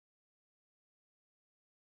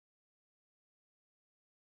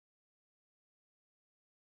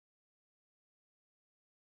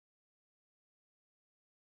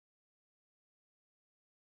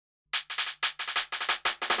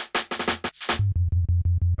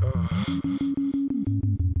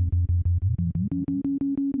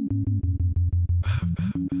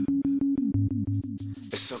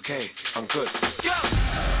It's okay, I'm good. Let's go!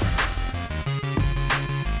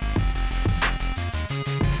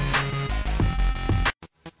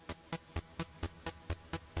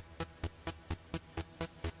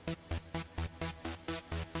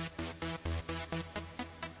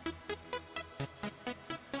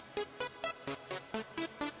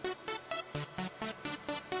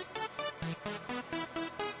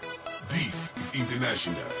 This is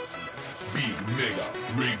International Big Mega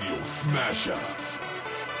Radio Smasher.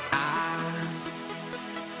 I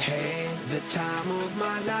had the time of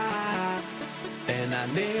my life, and I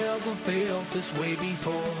never felt this way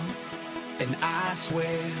before. And I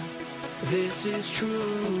swear this is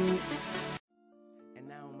true.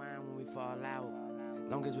 And I don't mind when we fall out,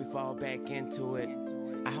 long as we fall back into it.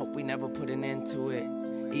 I hope we never put an end to it,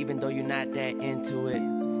 even though you're not that into it.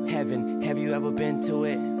 Heaven, have you ever been to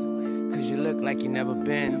it? Cause you look like you never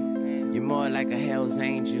been. You're more like a hell's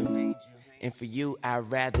angel, and for you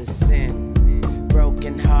I'd rather sin.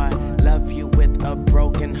 Broken heart, love you with a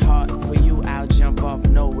broken heart. For you I'll jump off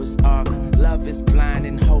Noah's Ark. Love is blind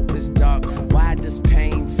and hope is dark. Why does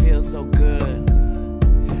pain feel so good?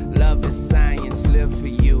 Love is science, live for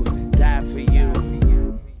you, die for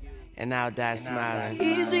you, and I'll die smiling.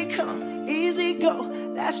 Easy come, easy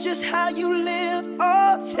go, that's just how you live. Oh,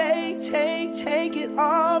 take it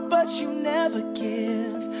all, but you never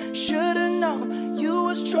give. Should've known you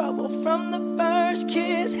was trouble from the first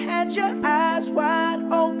kiss. Had your eyes wide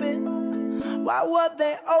open, why were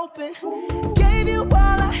they open? Gave you all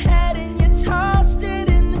I had and you tossed it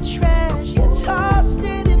in the trash. You tossed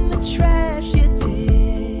it in the trash, you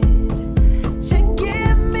did. To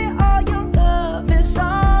give me all your love is all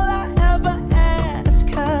I ever ask.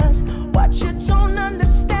 Cause what you don't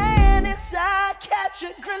understand is I'd catch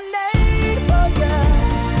a grenade for ya.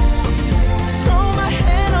 Throw my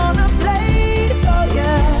hand on a blade for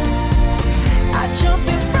ya. I jump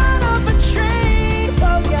in front of a train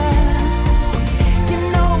for ya. You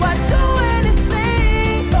know I'd do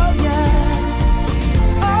anything for ya.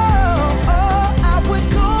 Oh, I would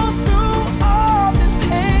go through all this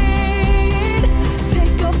pain,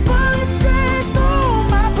 take a bullet straight through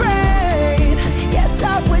my brain. Yes, I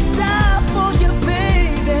would die for you,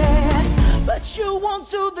 baby, but you won't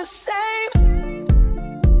do the same.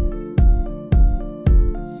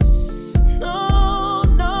 No,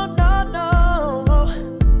 no, no, no.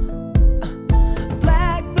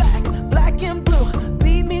 Black and blue,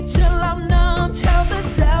 beat me till I'm numb. Tell the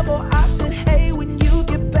devil I said, hey, when you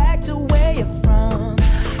get back to where you're from.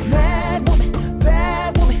 Bad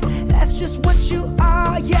woman, that's just what you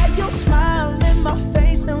are. Yeah, you'll smile in my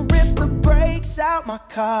face, then rip the brakes out my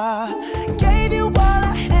car. Gave you all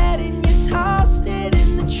I had and you tossed it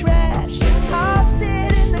in the trash. You tossed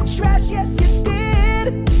it in the trash, yes you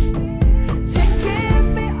did.